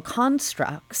social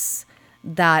constructs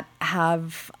that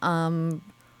have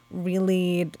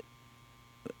really,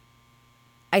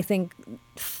 I think,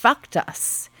 fucked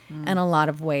us in a lot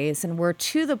of ways. And we're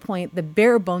to the point, the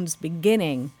bare bones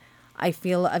beginning, I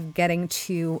feel, of getting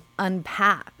to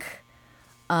unpack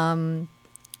a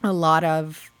lot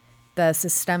of the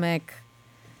systemic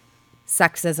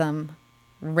sexism,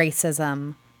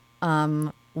 racism,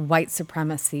 white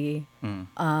supremacy,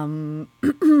 and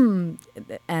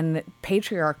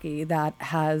patriarchy that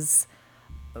has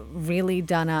really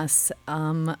done us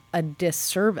a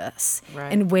disservice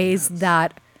Right. in ways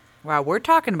that, Wow, we're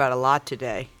talking about a lot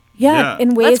today. Yeah.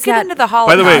 in ways Let's get that into the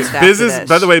By the way, Holocaust after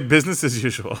this. business as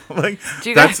usual. Like, Do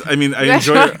you that's, guys- I mean, I you guys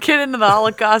enjoy wanna it. get into the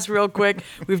Holocaust real quick.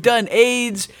 We've done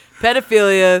AIDS,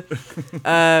 pedophilia.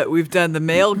 We've done the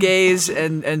male gaze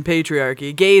and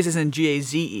patriarchy. Gaze is in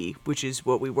GAZE, which is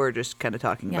what we were just kind of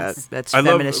talking Yes. about. That's I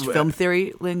love- feminist film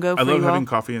theory lingo for I love you all. having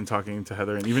coffee and talking to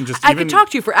Heather, and even just I could talk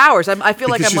to you for hours. I feel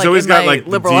like Because I'm she's like always in got, my like, the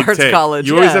liberal deep arts take. college.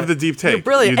 You always Yeah. have the deep take. You're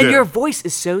brilliant, You and do. your voice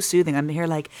is so soothing. I'm here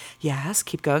like, yes,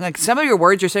 keep going. Like some of your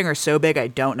words you're saying are so big, I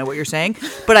don't know what you're saying,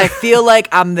 but I feel like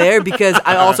I'm there because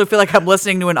I also feel like I'm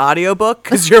listening to an audiobook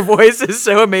because your voice is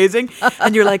so amazing,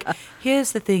 and you're like,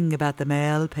 here's the thing about the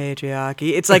male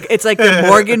patriarchy. It's like the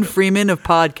Morgan Freeman of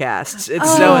podcasts.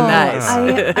 It's so nice. I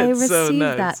It's so received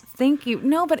nice. that. Thank you.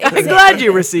 No, but I'm glad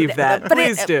you received that. But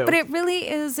Please do. But it really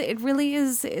is.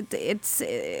 It's.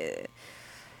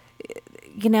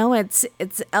 You know, it's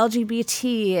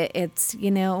LGBT. It's, you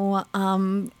know,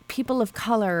 people of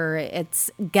color.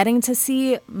 It's getting to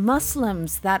see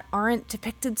Muslims that aren't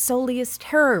depicted solely as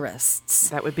terrorists.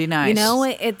 That would be nice. You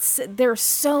know, there's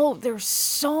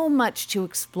so much to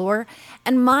explore,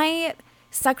 and my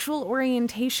sexual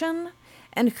orientation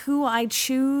and who I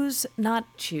choose not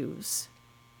choose.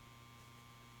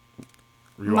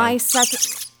 Rewind. My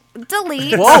sex.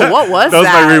 Delete. Whoa, what was That was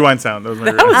that? my rewind sound. That was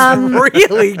my rewind.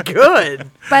 Really good.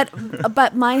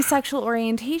 But my sexual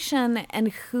orientation and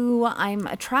who I'm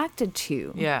attracted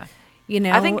to. Yeah. You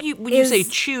know, I think when you say is-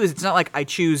 choose, it's not like I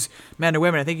choose men or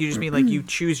women. I think you just mean like you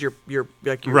choose your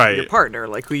Right. your partner,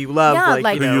 like who you love. Yeah, like,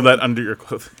 like- you Who know, you let under your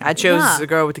clothing. I chose Yeah. the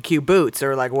girl with the cute boots,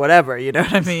 or like whatever. You know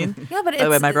what I mean? Yeah, but by the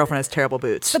way, it's- my girlfriend has terrible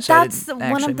boots. But so I that's didn't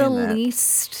one actually of the mean that.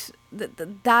 least.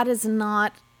 That is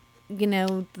not, you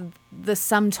know, the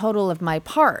sum total of my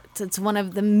parts. It's one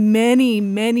of the many,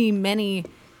 many, many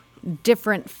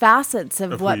different facets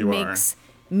of Of what who you makes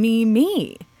me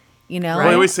me. You know, Well,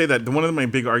 I always say that one of my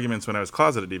big arguments when I was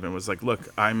closeted even was like, look,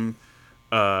 I'm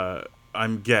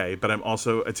gay, but I'm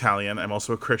also Italian. I'm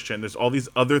also a Christian. There's all these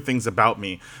other things about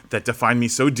me that define me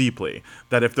so deeply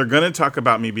that if they're going to talk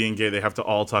about me being gay, they have to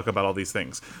all talk about all these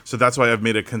things. So that's why I've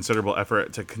made a considerable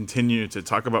effort to continue to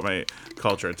talk about my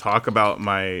culture, talk about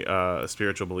my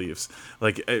spiritual beliefs,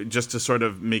 like just to sort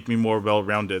of make me more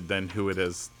well-rounded than who it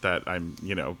is that I'm,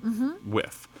 you know,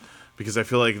 with. Because I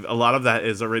feel like a lot of that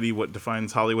is already what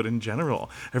defines Hollywood in general.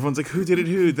 Everyone's like, who did it,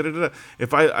 who? Da, da, da.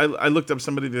 If I looked up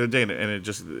somebody the other day and it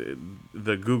just,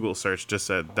 the Google search just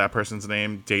said that person's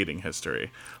name, dating history.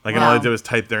 Like, and all I Wow. did was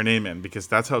type their name in because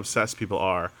that's how obsessed people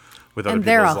are with other and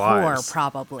they're a people's lives. whore,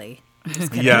 probably.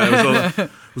 Yeah, it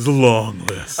was a long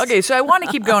list. Okay, so I want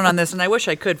to keep going on this, and I wish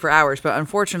I could for hours, but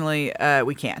unfortunately,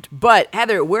 we can't. But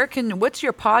Heather, what's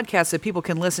your podcast that people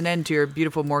can listen in to your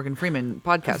beautiful Morgan Freeman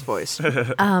podcast voice?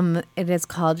 It is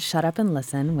called Shut Up and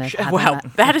Listen with Heather Wow, Ma-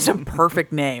 that is a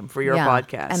perfect name for your Yeah,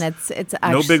 podcast. and it's No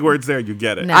actually, big words there. You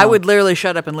get it. No. I would literally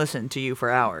shut up and listen to you for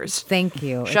hours. Thank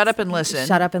you. Shut Up and Listen.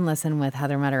 Shut Up and Listen with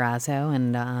Heather Matarazzo,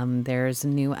 and there's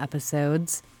new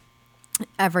episodes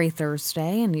every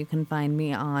Thursday, and you can find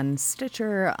me on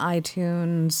Stitcher,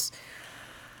 iTunes,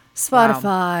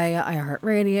 Spotify,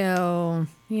 iHeartRadio,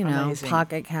 Amazing.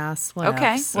 Pocket Casts. What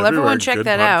Okay, else? well, everyone Everywhere check good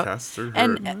that out. podcasts are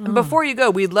And heard. before you go,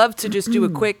 we'd love to just do a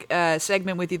quick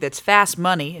segment with you that's Fast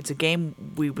Money. It's a game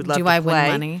we would love Do to I win play.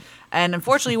 money? And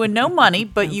unfortunately, you win no money,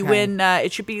 but you Okay. win,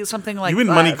 it should be something like... You win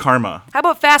money karma. How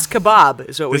about Fast Kebab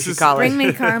is what we This should is- call Bring it.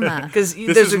 me karma. Because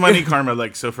This is money karma.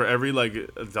 Like, so for every like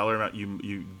a dollar amount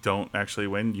you don't actually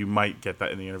win, you might get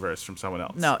that in the universe from someone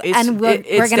else. No, it's, And we're it's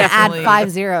going to add definitely- 5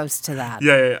 zeros to that.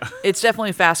 Yeah. It's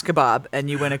definitely Fast Kebab, and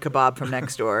you win a kebab from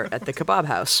next door at the kebab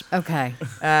house. Okay.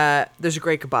 There's a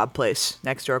great kebab place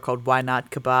next door called Why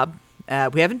Not Kebab.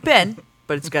 We haven't been,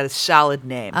 but it's got a solid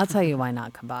name. I'll tell you why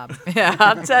not kebab. Yeah,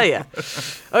 I'll tell you.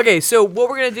 Okay, so what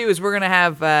we're gonna do is we're gonna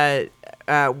have.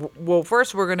 Well,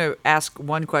 first we're gonna ask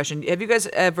one question. Have you guys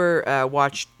ever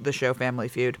watched the show Family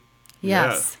Feud?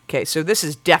 Yes. Okay, so this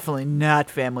is definitely not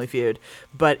Family Feud,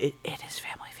 but it is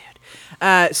Family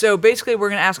Feud. So basically, we're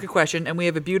gonna ask a question, and we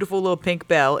have a beautiful little pink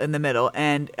bell in the middle,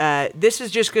 and this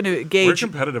is just gonna We're gauge.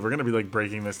 competitive. We're gonna be like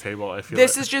breaking this table. I feel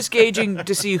This like. is just gauging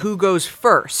to see who goes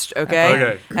first, okay?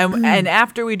 Okay. And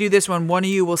after we do this one of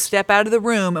you will step out of the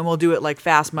room, and we'll do it like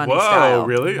Fast Money Whoa, style.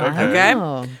 really? Okay. Okay,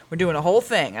 Oh. we're doing a whole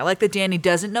thing. I like that Danny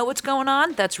doesn't know what's going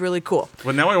on. That's really cool.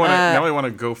 Well, now I want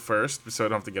to go first, so I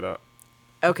don't have to get up.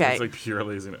 Okay, It's like pure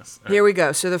laziness. All here we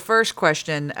go. So the first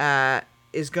question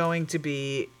is going to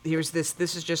be here's this.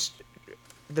 This is just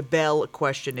the bell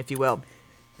question, if you will.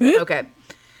 Okay.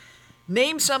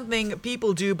 Name something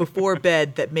people do before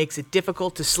bed that makes it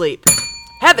difficult to sleep.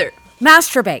 Heather.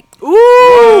 Masturbate.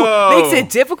 Ooh, makes it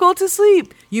difficult to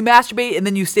sleep. You masturbate and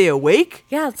then you stay awake?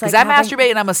 Yeah, it's Because like I having- masturbate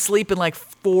and I'm asleep in like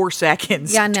 4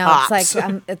 seconds. Yeah, no, tops.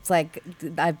 it's like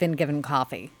I've been given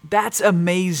coffee. That's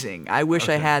amazing. I wish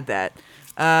I Okay. had that.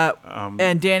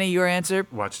 And Danny, your answer?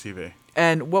 Watch TV.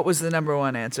 And what was the number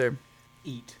one answer?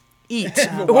 Eat. Eat.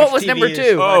 Watch What was TV number is-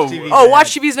 2? Oh, TV is Oh, bad.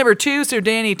 watch TV is number 2, so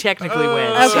Danny technically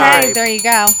wins. Okay, Sorry. there you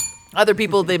go. Other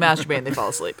people, they masturbate and they fall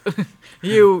asleep.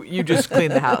 you just clean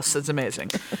the house. That's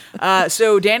amazing.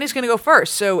 So Danny's going to go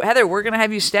first. So Heather, we're going to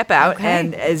have you step out, Okay.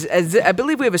 and as I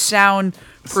believe we have a soundproof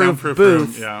Soundproof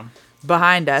booth room. Yeah.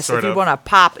 behind us. Sort if you of. want to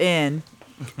pop in.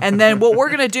 And then what we're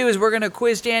going to do is we're going to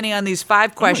quiz Danny on these 5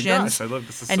 Oh my questions. gosh, I love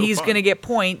this. Is And so he's fun. going to get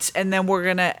points, and then we're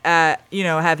going to,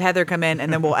 have Heather come in,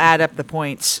 and then we'll add up the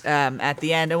points at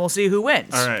the end, and we'll see who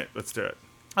wins. All right, let's do it.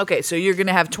 Okay, so you're going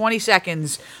to have 20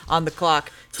 seconds on the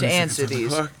clock to 20 answer seconds on the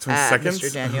these, clock? 20 seconds?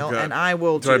 Mr. Daniel, Oh, God. and I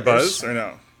will Do I do buzz this. or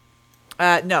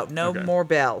no? No Okay. more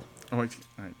bell. Oh, wait,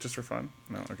 all right, just for fun.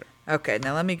 No, okay, Okay,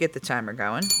 now let me get the timer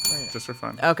going. just for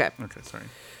fun. Okay. Okay, sorry.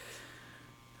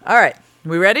 All right,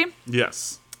 we ready?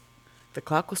 Yes. The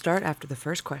clock will start after the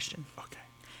first question. Okay.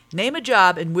 Name a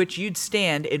job in which you'd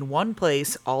stand in one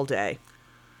place all day.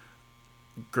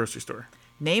 Grocery store.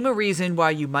 Name a reason why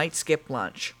you might skip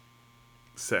lunch.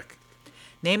 Sick.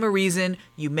 Name a reason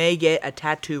you may get a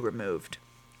tattoo removed.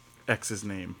 X's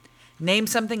name. Name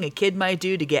something a kid might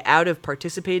do to get out of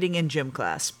participating in gym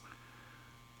class.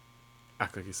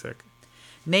 Act like he's sick.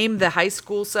 Name the high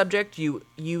school subject you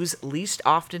use least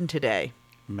often today.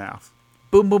 Math.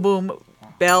 Boom, boom, boom.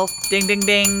 Bell. Ding, ding,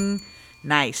 ding.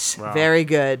 Nice. Wow. Very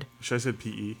good. Should I said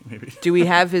PE maybe? Do we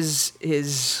have his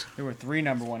There were 3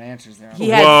 number 1 answers there. He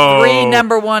had Whoa. 3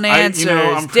 number 1 I- answers.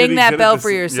 I'm pretty Ding that good at bell this.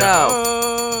 for Yeah. yourself.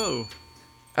 Oh.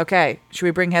 Okay. Should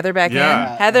we bring Heather back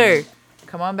Yeah. in? Heather,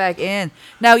 come on back in.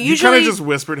 Now, You usually... kind of just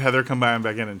whispered Heather come by and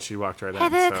back in, and she walked right in.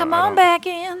 Heather, so come I on don't- back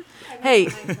in. Hey,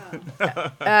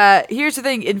 here's the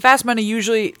thing. In Fast Money,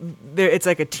 usually it's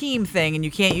like a team thing, and you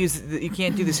can't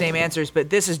do the same answers. But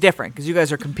this is different because you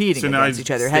guys are competing So now I against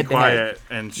each other stay head to head. quiet,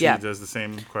 and she Yeah. does the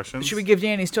same questions. Should we give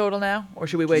Danny's total now, or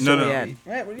should we wait No, till the no. end?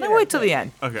 Right, what do you No, got? wait till the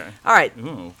end. Okay. All right,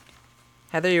 Ooh.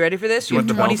 Heather, you ready for this? You You want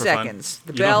have the bell 20 for fun? seconds.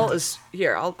 The You don't bell have to- is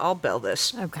here. I'll bell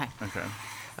this. Okay. Okay.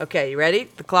 Okay, you ready?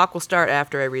 The clock will start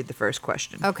after I read the first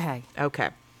question. Okay. Okay.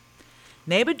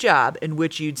 Name a job in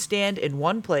which you'd stand in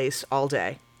one place all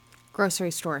day. Grocery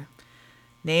store.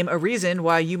 Name a reason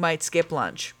why you might skip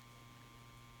lunch.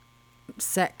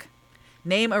 Sick.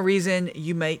 Name a reason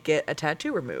you might get a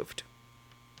tattoo removed.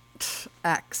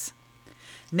 X.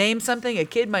 Name something a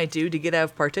kid might do to get out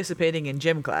of participating in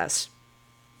gym class.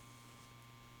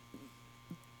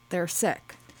 They're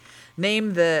sick.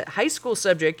 Name the high school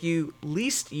subject you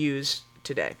least use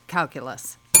today.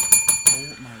 Calculus.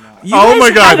 You Oh guys my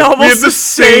had god, we almost had the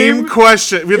same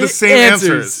question. We had the same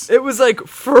answers. It was like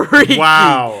freaky.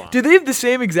 Wow. Do they have the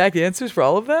same exact answers for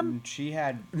all of them? She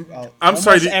had I'm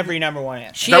sorry, almost did- every number one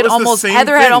answer. She That had was the almost same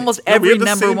Heather had thing. almost No, we every had the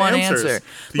number same one answers. answer.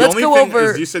 The Let's only go thing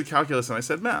over. is you said calculus and I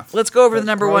said math. Let's go over the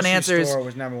number one Grocery answers. store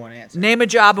was number one answer. Name a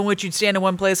job in which you'd stand in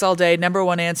one place all day. Number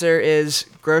one answer is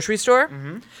grocery store.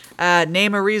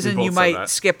 Name a reason both you said might that.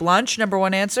 skip lunch. Number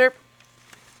one answer.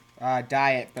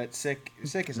 Diet, but sick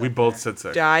is We up both there. said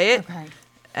sick. Diet. Okay.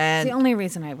 It's And the only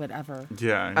reason I would ever.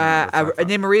 Yeah. I know, that's not fun.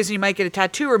 name a reason you might get a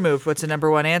tattoo removed. What's the number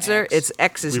one answer? X. It's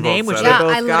X's We both name, which said they it. Yeah,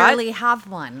 both I got. literally have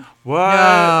one. What?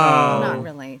 Not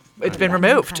really. It's been I mean,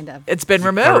 removed. Kind of. It's been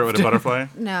Cover it with removed. a butterfly.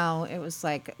 No, it was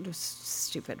like it was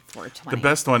stupid 420. The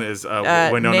best one is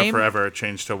Winona name- Forever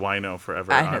changed to Wino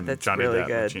Forever I know, on that's Johnny really Depp.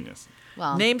 good. Genius.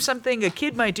 Well, Name something a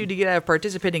kid might do to get out of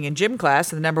participating in gym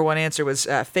class. And the number one answer was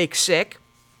fake sick.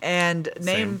 And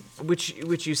name which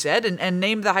you said, and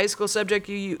name the high school subject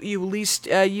you least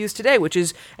use today, which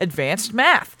is advanced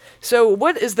math. So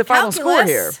what is the final score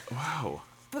here? Calculus. Wow.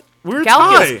 We're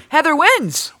Calculus. tied. Heather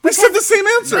wins. We said the same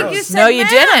answer. You said No, you math.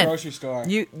 didn't. Grocery store.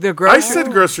 The I grocery.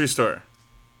 said grocery store.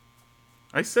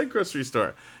 I said grocery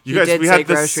store. You You guys, did we say had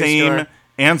the grocery same store.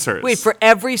 answers. Wait, for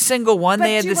every single one But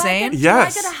they had do the I same. Get,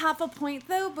 Yes. Do I get a half a point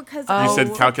though? Because You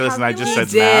said calculus and I just He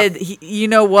said math. did. You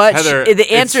know what? Heather,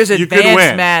 The answer is you could advanced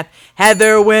win. math.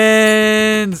 Heather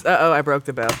wins. Uh-oh, I broke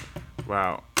the bell.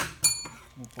 Wow.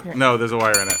 No, there's a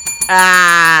wire in it.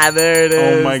 Ah, there it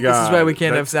is. Oh my god. This is why we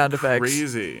can't have That's sound effects.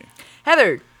 Crazy.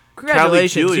 Heather,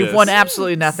 congratulations. Caliculaus. You've won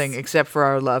absolutely nothing except for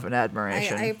our love and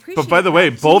admiration. I appreciate. But by the way,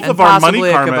 that. both And of our money possibly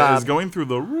a karma kebab. is going through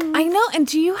the roof. I know. And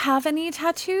do you have any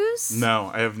tattoos?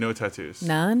 No, I have no tattoos.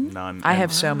 None? None. I And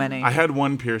have so many. I had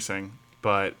one piercing,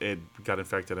 but it got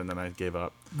infected and then I gave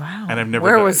up. Wow. And I've never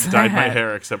Where was dyed my that?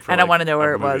 hair except for I don't like, want to know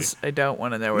where a it movie. was. I don't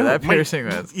want to know where No, that my piercing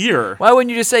was. Ear. Why wouldn't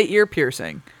you just say ear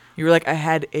piercing? You were like, I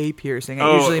had a piercing. It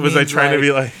Oh, usually was I means trying to be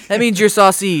like- that means your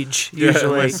sausage. Yeah,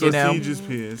 Usually, my you know. sausage is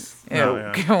peas. Ew. No,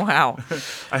 yeah. Wow.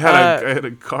 I had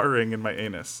a car ring in my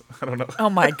anus. I don't know. Oh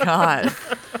my god.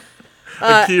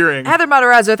 A key ring. Heather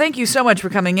Matarazzo, thank you so much for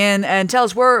coming in, and tell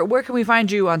us where can we find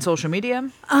you on social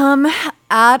media?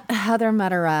 At Heather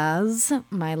Mataraz.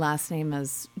 My last name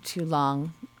is too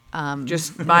long.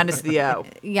 Just minus the O.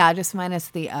 Yeah, just minus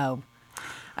the O.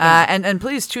 And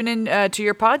please tune in to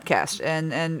your podcast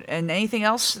and anything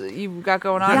else that you've got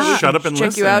going on. Yeah, We Shut can Up and check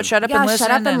Listen. you out. Shut up Yeah, and listen.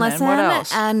 shut up and listen. what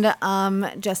else?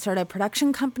 And just started a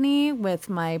production company with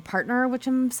my partner, which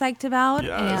I'm psyched about.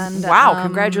 Yes. And Wow!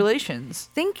 Congratulations.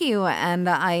 Thank you. And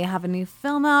I have a new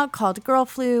film out called Girl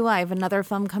Flu. I have another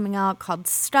film coming out called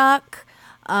Stuck.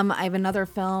 I have another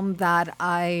film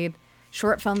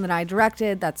short film that I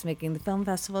directed that's making the film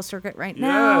festival circuit right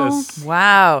now. Yes.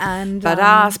 Wow. And,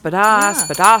 badass, yeah.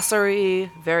 badassery.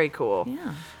 Very cool.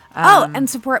 Yeah. And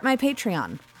support my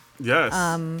Patreon. Yes.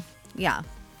 Yeah,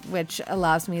 which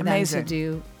allows me Amazing. then to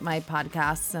do my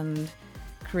podcasts and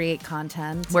create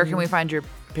content. Where can we find your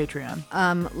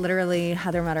Patreon? Literally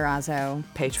Heather Matarazzo.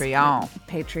 Patreon.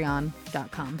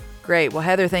 Patreon.com. Great. Well,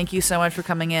 Heather, thank you so much for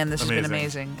coming in. This has been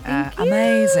Amazing. amazing.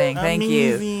 Amazing. Thank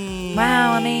you.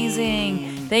 Wow,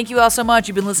 amazing. Thank you all so much.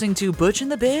 You've been listening to Butch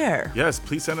and the Bear. Yes,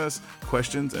 please send us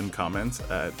questions and comments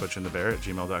at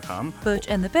butchandthebear@gmail.com Butch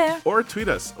and the Bear. or tweet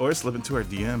us or slip into our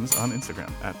DMs on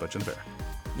Instagram at butchandthebear.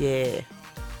 Yeah.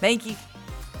 Thank you.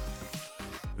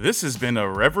 This has been a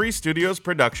Reverie Studios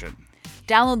production.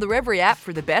 Download the Reverie app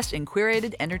for the best in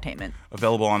queer-rated entertainment.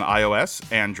 Available on iOS,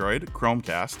 Android,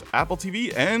 Chromecast, Apple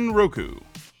TV, and Roku.